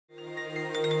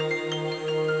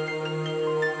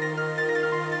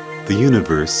The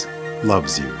universe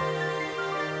loves you.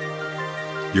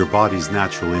 Your body's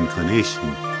natural inclination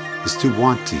is to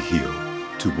want to heal,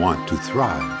 to want to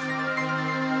thrive.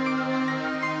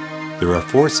 There are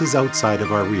forces outside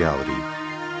of our reality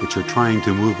which are trying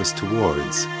to move us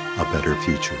towards a better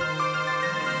future.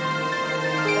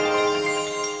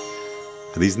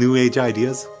 Are these New Age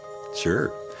ideas?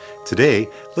 Sure. Today,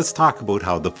 let's talk about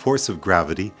how the force of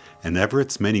gravity and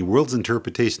Everett's many worlds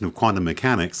interpretation of quantum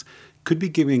mechanics could be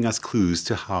giving us clues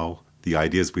to how the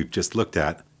ideas we've just looked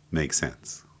at make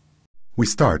sense. We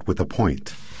start with a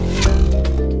point.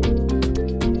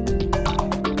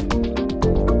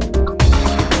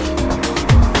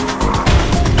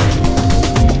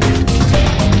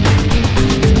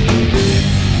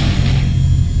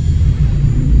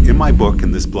 In my book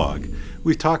and this blog,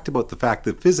 we've talked about the fact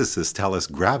that physicists tell us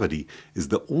gravity is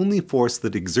the only force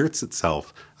that exerts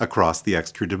itself across the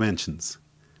extra dimensions.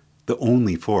 The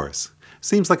only force.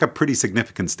 Seems like a pretty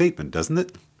significant statement, doesn't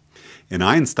it? In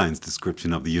Einstein's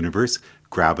description of the universe,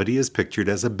 gravity is pictured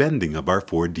as a bending of our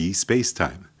 4D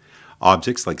space-time.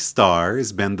 Objects like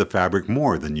stars bend the fabric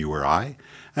more than you or I,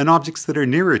 and objects that are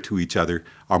nearer to each other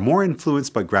are more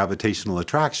influenced by gravitational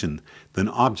attraction than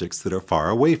objects that are far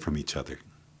away from each other.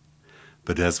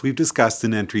 But as we've discussed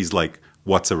in entries like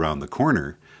What's Around the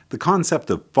Corner, the concept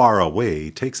of far away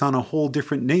takes on a whole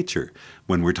different nature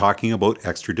when we're talking about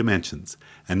extra dimensions.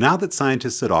 And now that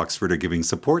scientists at Oxford are giving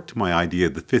support to my idea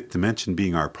of the fifth dimension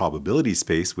being our probability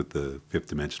space with the Fifth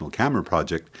Dimensional Camera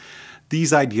Project,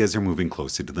 these ideas are moving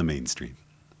closer to the mainstream.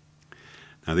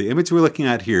 Now the image we're looking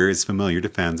at here is familiar to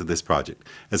fans of this project,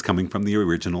 as coming from the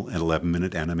original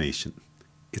 11-minute animation.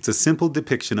 It's a simple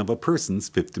depiction of a person's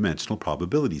fifth-dimensional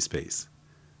probability space.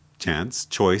 Chance,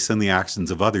 choice, and the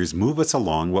actions of others move us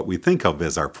along what we think of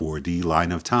as our 4D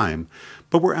line of time,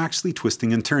 but we're actually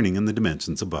twisting and turning in the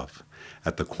dimensions above.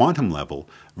 At the quantum level,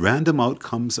 random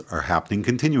outcomes are happening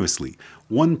continuously,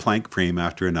 one Planck frame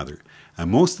after another, and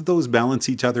most of those balance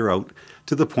each other out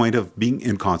to the point of being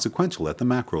inconsequential at the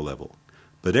macro level.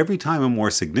 But every time a more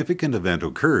significant event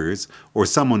occurs, or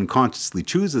someone consciously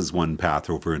chooses one path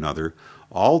over another,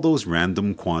 all those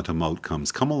random quantum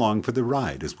outcomes come along for the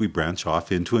ride as we branch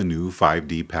off into a new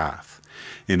 5D path.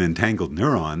 In Entangled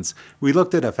Neurons, we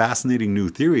looked at a fascinating new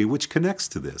theory which connects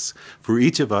to this. For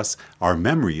each of us, our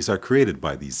memories are created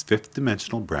by these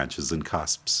fifth-dimensional branches and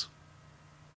cusps.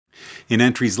 In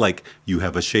entries like You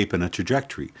Have a Shape and a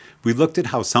Trajectory, we looked at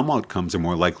how some outcomes are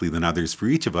more likely than others for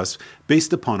each of us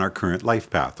based upon our current life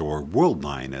path, or world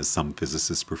line as some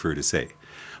physicists prefer to say.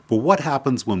 But what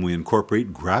happens when we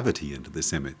incorporate gravity into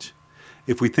this image?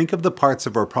 If we think of the parts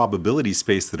of our probability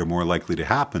space that are more likely to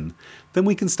happen, then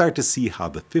we can start to see how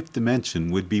the fifth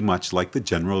dimension would be much like the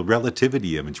general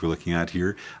relativity image we're looking at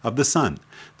here of the sun.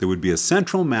 There would be a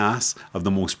central mass of the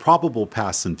most probable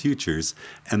pasts and futures,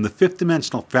 and the fifth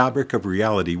dimensional fabric of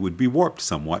reality would be warped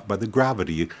somewhat by the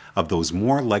gravity of those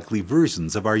more likely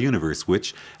versions of our universe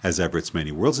which, as Everett's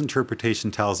Many Worlds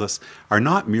interpretation tells us, are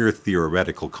not mere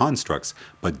theoretical constructs,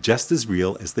 but just as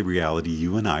real as the reality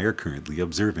you and I are currently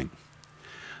observing.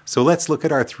 So let's look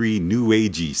at our three New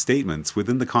Agey statements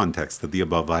within the context of the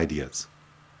above ideas.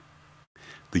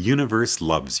 The universe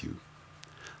loves you.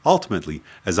 Ultimately,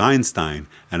 as Einstein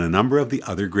and a number of the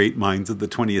other great minds of the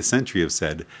 20th century have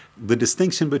said, the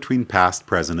distinction between past,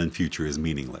 present, and future is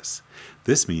meaningless.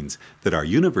 This means that our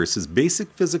universe's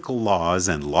basic physical laws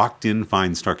and locked-in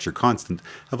fine structure constant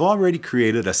have already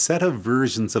created a set of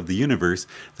versions of the universe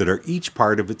that are each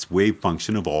part of its wave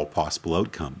function of all possible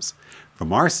outcomes.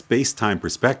 From our space-time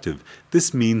perspective,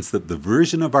 this means that the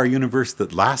version of our universe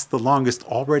that lasts the longest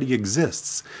already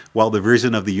exists, while the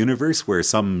version of the universe where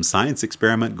some science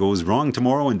experiment goes wrong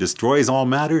tomorrow and destroys all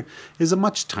matter is a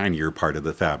much tinier part of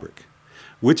the fabric.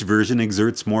 Which version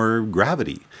exerts more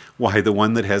gravity? Why, the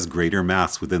one that has greater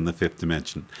mass within the fifth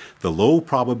dimension. The low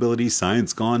probability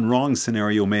science gone wrong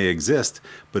scenario may exist,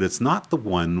 but it's not the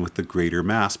one with the greater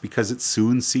mass because it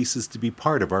soon ceases to be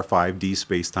part of our 5D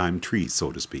space-time tree,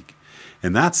 so to speak.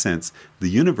 In that sense, the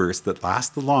universe that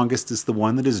lasts the longest is the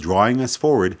one that is drawing us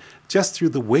forward just through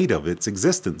the weight of its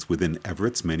existence within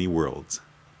Everett's many worlds.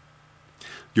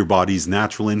 Your body's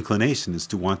natural inclination is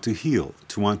to want to heal,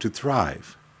 to want to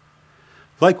thrive.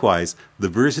 Likewise, the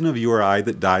version of you or I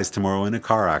that dies tomorrow in a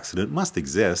car accident must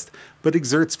exist, but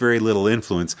exerts very little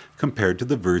influence compared to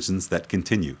the versions that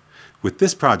continue. With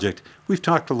this project, we've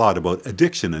talked a lot about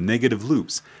addiction and negative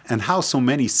loops, and how so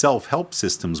many self-help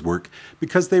systems work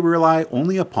because they rely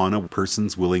only upon a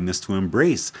person's willingness to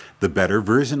embrace the better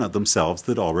version of themselves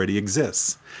that already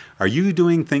exists. Are you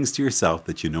doing things to yourself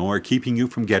that you know are keeping you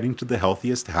from getting to the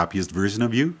healthiest, happiest version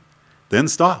of you? Then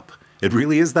stop It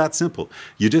really is that simple.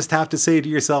 You just have to say to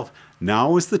yourself,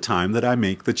 now is the time that I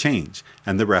make the change,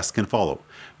 and the rest can follow.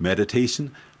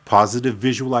 Meditation, positive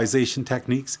visualization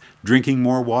techniques, drinking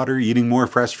more water, eating more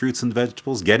fresh fruits and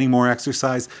vegetables, getting more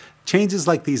exercise. Changes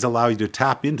like these allow you to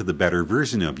tap into the better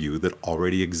version of you that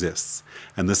already exists.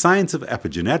 And the science of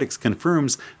epigenetics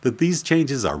confirms that these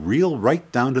changes are real right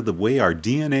down to the way our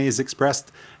DNA is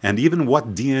expressed and even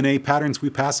what DNA patterns we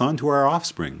pass on to our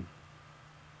offspring.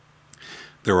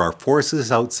 There are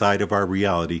forces outside of our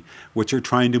reality which are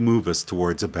trying to move us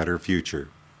towards a better future.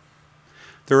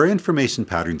 There are information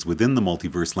patterns within the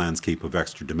multiverse landscape of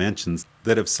extra dimensions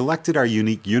that have selected our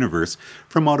unique universe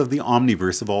from out of the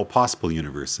omniverse of all possible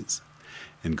universes.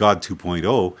 In God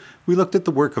 2.0, we looked at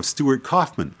the work of Stuart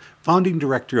Kaufman, founding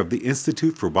director of the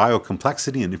Institute for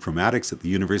Biocomplexity and Informatics at the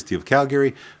University of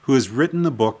Calgary, who has written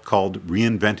a book called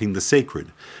Reinventing the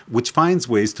Sacred, which finds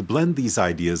ways to blend these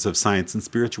ideas of science and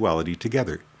spirituality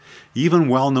together. Even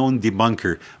well-known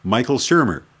debunker Michael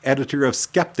Shermer, editor of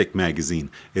Skeptic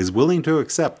magazine, is willing to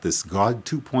accept this God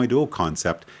 2.0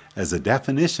 concept as a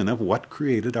definition of what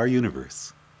created our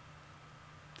universe.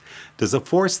 Does a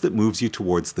force that moves you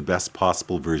towards the best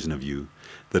possible version of you,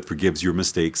 that forgives your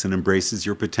mistakes and embraces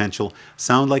your potential,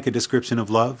 sound like a description of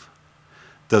love?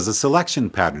 Does a selection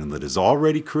pattern that has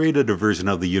already created a version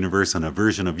of the universe and a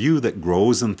version of you that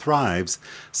grows and thrives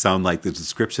sound like the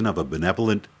description of a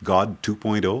benevolent God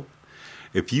 2.0?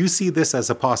 If you see this as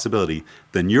a possibility,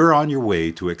 then you're on your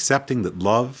way to accepting that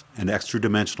love and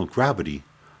extra-dimensional gravity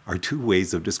are two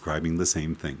ways of describing the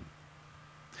same thing.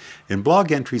 In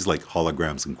blog entries like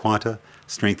Holograms and Quanta,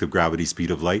 Strength of Gravity, Speed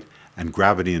of Light, and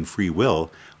Gravity and Free Will,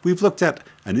 we've looked at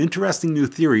an interesting new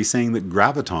theory saying that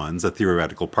gravitons, a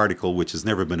theoretical particle which has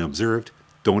never been observed,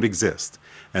 don't exist,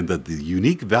 and that the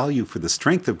unique value for the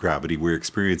strength of gravity we're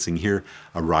experiencing here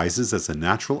arises as a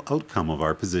natural outcome of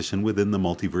our position within the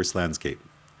multiverse landscape.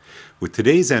 With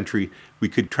today's entry, we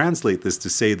could translate this to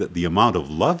say that the amount of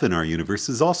love in our universe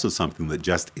is also something that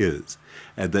just is,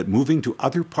 and that moving to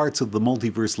other parts of the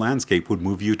multiverse landscape would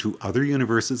move you to other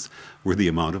universes where the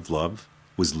amount of love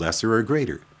was lesser or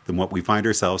greater than what we find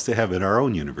ourselves to have in our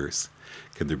own universe.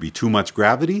 Can there be too much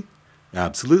gravity?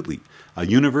 Absolutely. A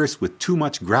universe with too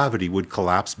much gravity would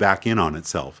collapse back in on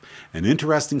itself, and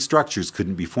interesting structures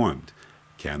couldn't be formed.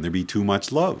 Can there be too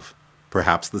much love?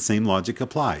 Perhaps the same logic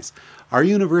applies. Our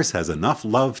universe has enough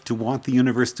love to want the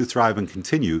universe to thrive and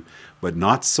continue, but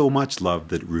not so much love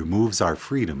that it removes our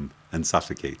freedom and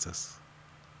suffocates us.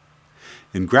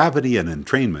 In Gravity and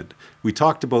Entrainment, we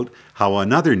talked about how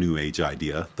another New Age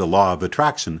idea, the law of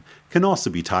attraction, can also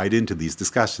be tied into these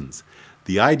discussions.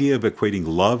 The idea of equating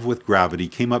love with gravity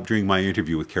came up during my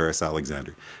interview with Karis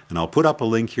Alexander, and I'll put up a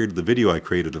link here to the video I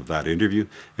created of that interview.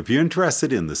 If you're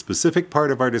interested in the specific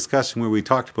part of our discussion where we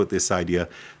talked about this idea,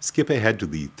 skip ahead to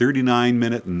the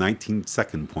 39-minute and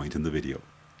 19-second point in the video.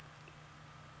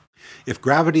 If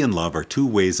gravity and love are two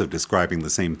ways of describing the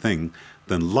same thing,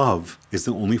 then love is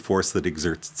the only force that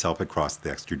exerts itself across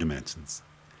the extra dimensions.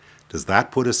 Does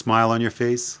that put a smile on your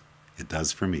face? It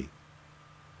does for me.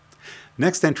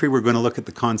 Next entry, we're going to look at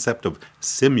the concept of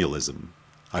simulism.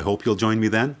 I hope you'll join me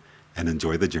then, and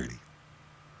enjoy the journey.